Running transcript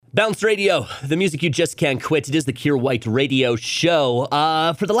Bounce Radio, the music you just can't quit. It is the Kier White Radio Show.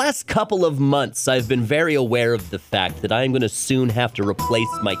 For the last couple of months, I've been very aware of the fact that I'm going to soon have to replace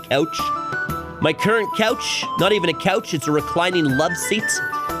my couch. My current couch, not even a couch, it's a reclining love seat.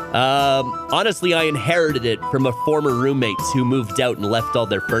 Honestly, I inherited it from a former roommate who moved out and left all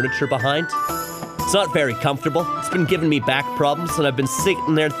their furniture behind. It's not very comfortable. It's been giving me back problems, and I've been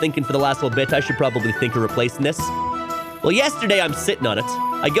sitting there thinking for the last little bit, I should probably think of replacing this. Well, yesterday I'm sitting on it.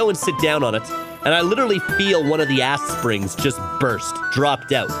 I go and sit down on it, and I literally feel one of the ass springs just burst,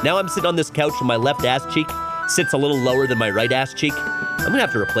 dropped out. Now I'm sitting on this couch and my left ass cheek sits a little lower than my right ass cheek. I'm gonna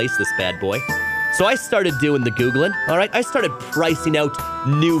have to replace this bad boy. So I started doing the Googling, all right? I started pricing out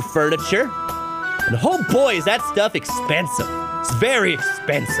new furniture. And oh boy, is that stuff expensive. It's very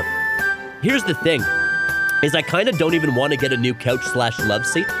expensive. Here's the thing, is I kind of don't even want to get a new couch / love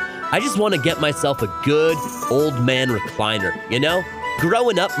seat. I just want to get myself a good old man recliner, you know?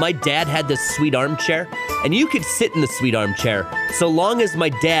 Growing up, my dad had this sweet armchair, and you could sit in the sweet armchair so long as my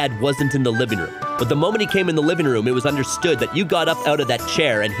dad wasn't in the living room. But the moment he came in the living room, it was understood that you got up out of that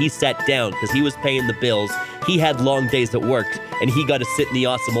chair and he sat down because he was paying the bills, he had long days at work, and he got to sit in the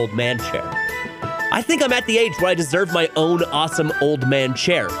awesome old man chair. I think I'm at the age where I deserve my own awesome old man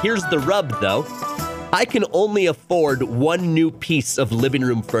chair. Here's the rub, though. I can only afford one new piece of living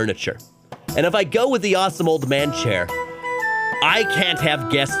room furniture. And if I go with the awesome old man chair, I can't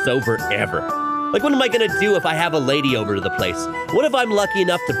have guests over ever. Like, what am I gonna do if I have a lady over to the place? What if I'm lucky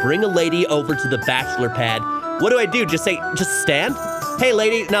enough to bring a lady over to the bachelor pad? What do? Just stand? Hey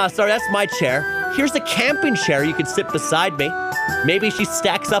lady, nah, sorry, that's my chair. Here's a camping chair, you can sit beside me. Maybe she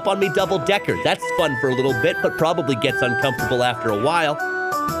stacks up on me double-decker. That's fun for a little bit, but probably gets uncomfortable after a while.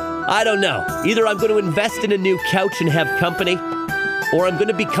 I don't know. Either I'm going to invest in a new couch and have company, or I'm going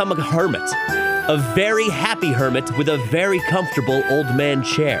to become a hermit. A very happy hermit with a very comfortable old man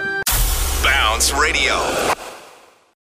chair. Bounce Radio.